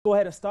Go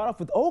ahead and start off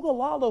with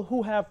Ogallala,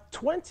 who have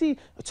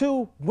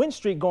 22 win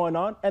streak going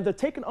on, and they're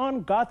taking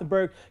on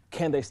Gothenburg.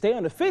 Can they stay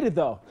undefeated,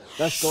 though?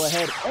 Let's go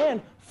ahead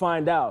and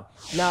find out.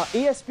 Now,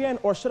 ESPN,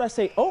 or should I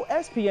say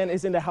OSPN,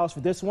 is in the house for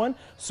this one.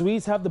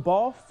 Swedes have the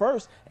ball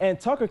first, and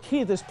Tucker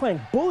Keith is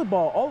playing bully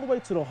ball all the way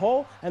to the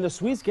hole, and the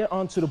Swedes get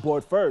onto the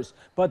board first.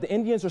 But the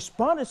Indians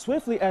responded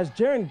swiftly as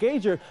Jaren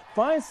Gager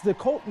finds the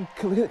Colton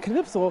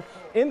Knipsel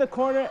in the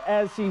corner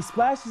as he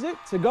splashes it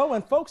to go.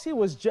 And folks, he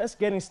was just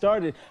getting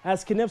started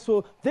as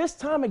Knipsel, this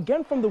time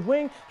again from the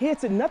wing, he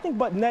hits it nothing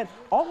but net,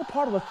 all a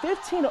part of a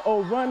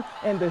 15-0 run,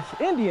 and the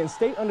Indians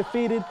stay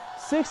undefeated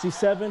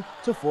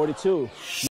 67-42.